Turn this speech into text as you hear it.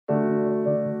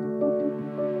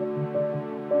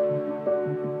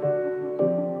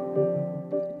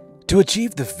To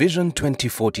achieve the Vision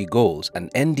 2040 goals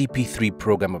and NDP3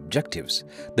 program objectives,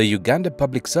 the Uganda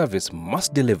Public Service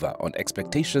must deliver on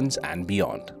expectations and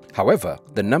beyond. However,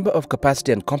 the number of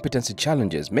capacity and competency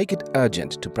challenges make it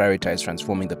urgent to prioritize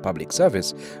transforming the public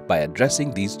service by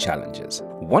addressing these challenges.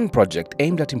 One project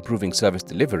aimed at improving service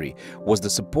delivery was the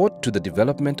Support to the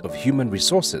Development of Human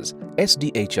Resources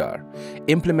 (SDHR),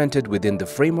 implemented within the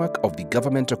framework of the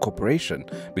governmental cooperation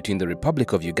between the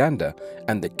Republic of Uganda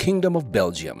and the Kingdom of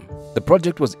Belgium. The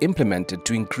project was implemented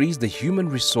to increase the human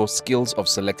resource skills of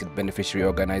selected beneficiary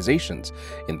organizations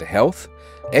in the health,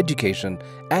 education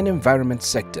and environment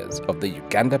sectors of the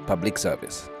Uganda Public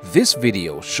Service. This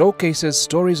video showcases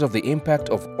stories of the impact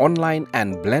of online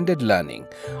and blended learning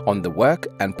on the work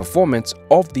and performance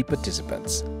of the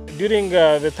participants. During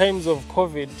the times of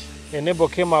COVID,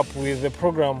 Enabel came up with a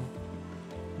program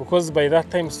because by that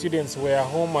time students were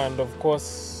home and of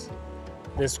course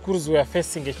the schools were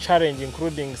facing a challenge,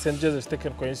 including St. Joseph's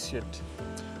Technical Institute.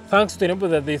 Thanks to Enabel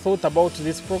that they thought about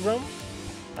this program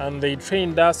and they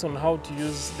trained us on how to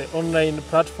use the online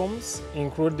platforms,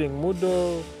 including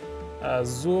Moodle,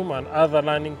 Zoom and other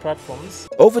learning platforms.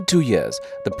 Over 2 years,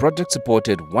 the project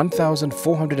supported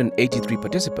 1,483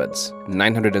 participants,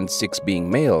 906 being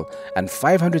male and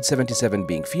 577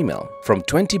 being female, from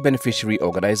 20 beneficiary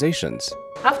organizations.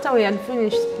 After we had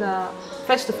finished the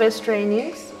face-to-face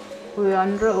trainings, we were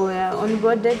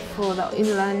onboarded for the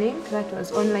eLearning, that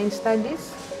was online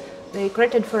studies. They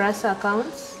created for us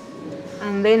accounts.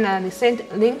 And then they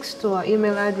sent links to our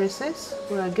email addresses.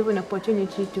 We were given an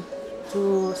opportunity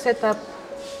to set up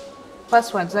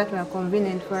passwords that were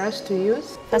convenient for us to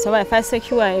use. First of all, I first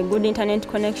secure a good internet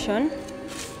connection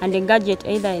and a gadget,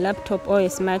 either a laptop or a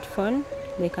smartphone.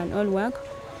 They can all work.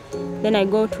 Then I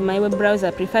go to my web browser.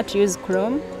 I prefer to use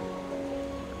Chrome.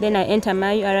 Then I enter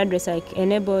my URL address like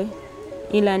Enabel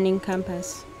eLearning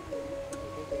Campus.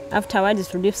 Afterwards,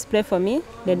 it will display for me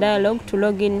the dialog to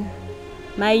log in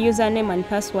my username and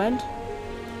password.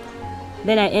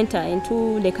 Then I enter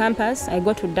into the campus. I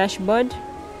go to dashboard,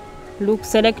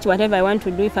 select whatever I want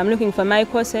to do. If I'm looking for my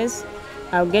courses,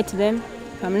 I'll get them.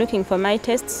 If I'm looking for my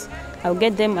tests, I'll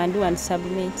get them and do and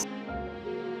submit.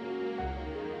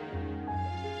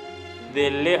 The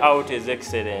layout is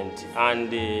excellent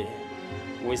and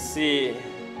we see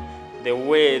the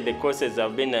way the courses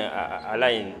have been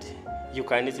aligned. You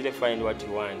can easily find what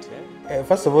you want.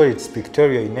 First of all, it's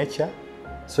pictorial in nature,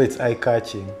 so it's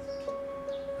eye-catching.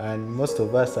 And most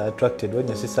of us are attracted when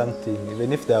you see something,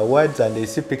 even if there are words and they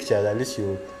see pictures, at least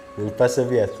you'll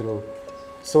persevere through.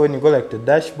 So when you go like the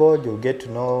dashboard, you'll get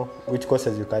to know which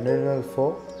courses you can enroll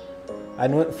for.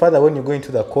 And further, when you go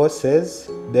into the courses,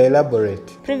 they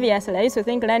elaborate. Previously, I used to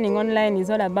think learning online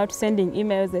is all about sending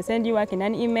emails. They send you work in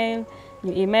an email,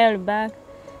 you email back.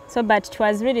 But it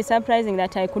was really surprising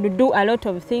that I could do a lot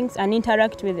of things and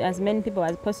interact with as many people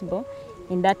as possible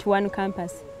in that one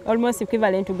campus, almost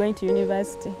equivalent to going to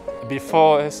university.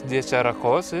 Before SDHR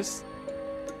courses,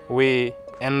 we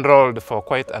enrolled for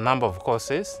quite a number of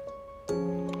courses.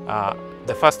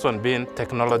 The first one being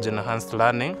technology enhanced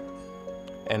learning,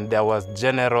 and there was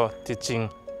general teaching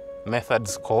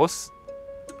methods course,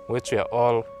 which were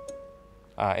all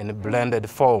in a blended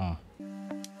form.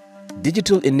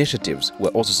 Digital initiatives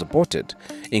were also supported,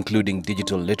 including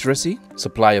digital literacy,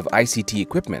 supply of ICT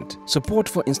equipment, support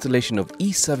for installation of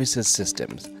e-services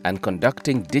systems, and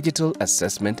conducting digital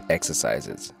assessment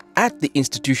exercises. At the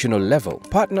institutional level,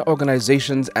 partner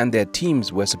organizations and their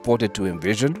teams were supported to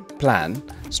envision, plan,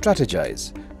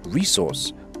 strategize,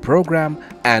 resource, program,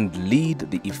 and lead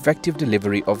the effective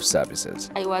delivery of services.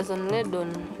 I was enrolled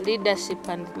on leadership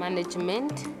and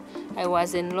management. I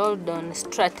was enrolled on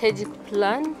strategic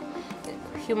plan,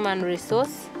 human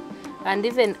resource, and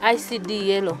even ICD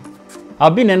Yellow.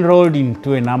 I've been enrolled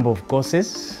into a number of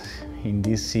courses in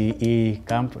this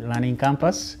eLearning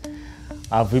campus.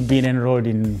 I've been enrolled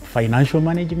in financial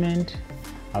management.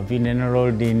 I've been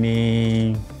enrolled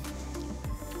in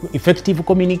effective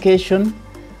communication.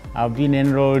 I've been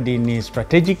enrolled in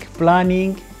strategic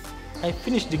planning. I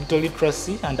finished digital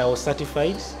literacy and I was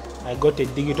certified. I got a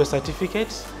digital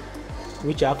certificate,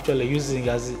 which I'm actually using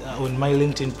on my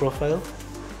LinkedIn profile.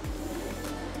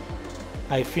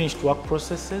 I finished work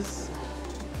processes,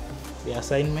 the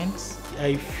assignments.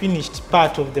 I finished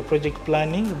part of the project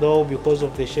planning, though because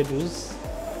of the schedules,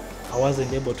 I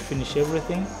wasn't able to finish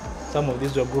everything. Some of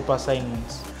these were group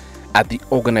assignments. At the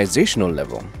organizational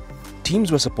level,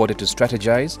 teams were supported to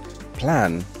strategize,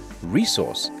 plan,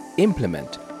 resource,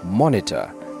 implement,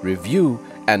 monitor, review,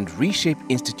 and reshape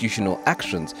institutional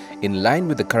actions in line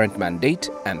with the current mandate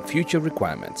and future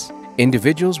requirements.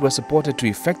 Individuals were supported to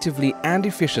effectively and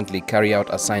efficiently carry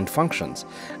out assigned functions,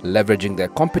 leveraging their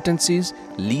competencies,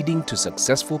 leading to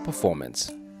successful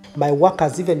performance. My work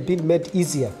has even been made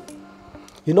easier.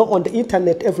 You know, on the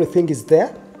internet, everything is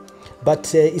there,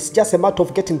 but it's just a matter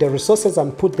of getting the resources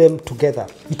and put them together.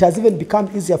 It has even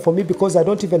become easier for me because I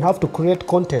don't even have to create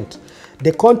content.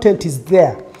 The content is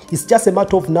there. It's just a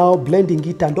matter of now blending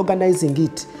it and organizing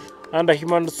it. Under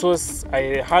human resource,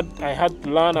 I had to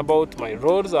learn about my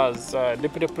roles as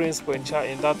deputy principal in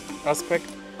that aspect.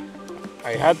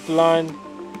 I had to learn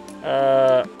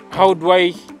how do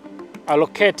I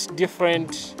allocate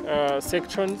different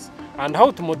sections and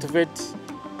how to motivate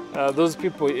those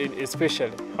people,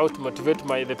 especially how to motivate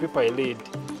the people I lead.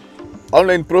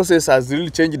 Online process has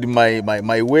really changed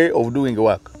my way of doing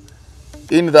work,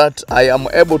 in that I am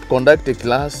able to conduct a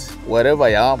class wherever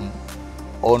I am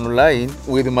online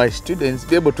with my students,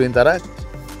 be able to interact.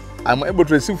 I'm able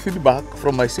to receive feedback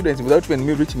from my students without even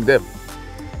me reaching them.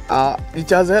 It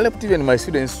has helped even my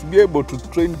students to be able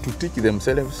to train to teach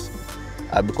themselves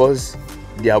because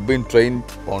they have been trained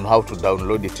on how to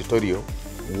download the tutorial,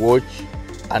 watch,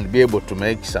 and be able to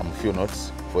make some few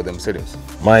notes for themselves.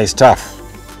 My staff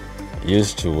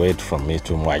used to wait for me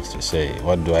too much to say,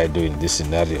 what do I do in this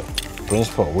scenario?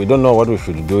 Principal, we don't know what we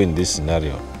should do in this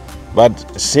scenario.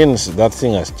 But since that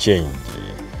thing has changed,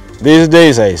 these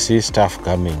days I see staff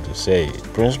coming to say,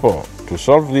 Principal, to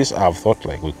solve this, I've thought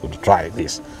like we could try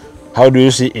this. How do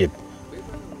you see it?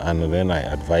 And then I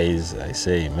advise, I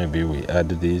say, maybe we add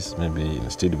this, maybe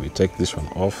instead we take this one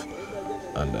off.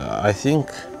 And I think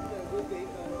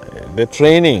the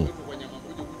training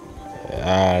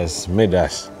has made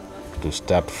us to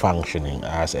start functioning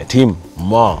as a team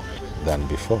more than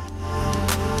before.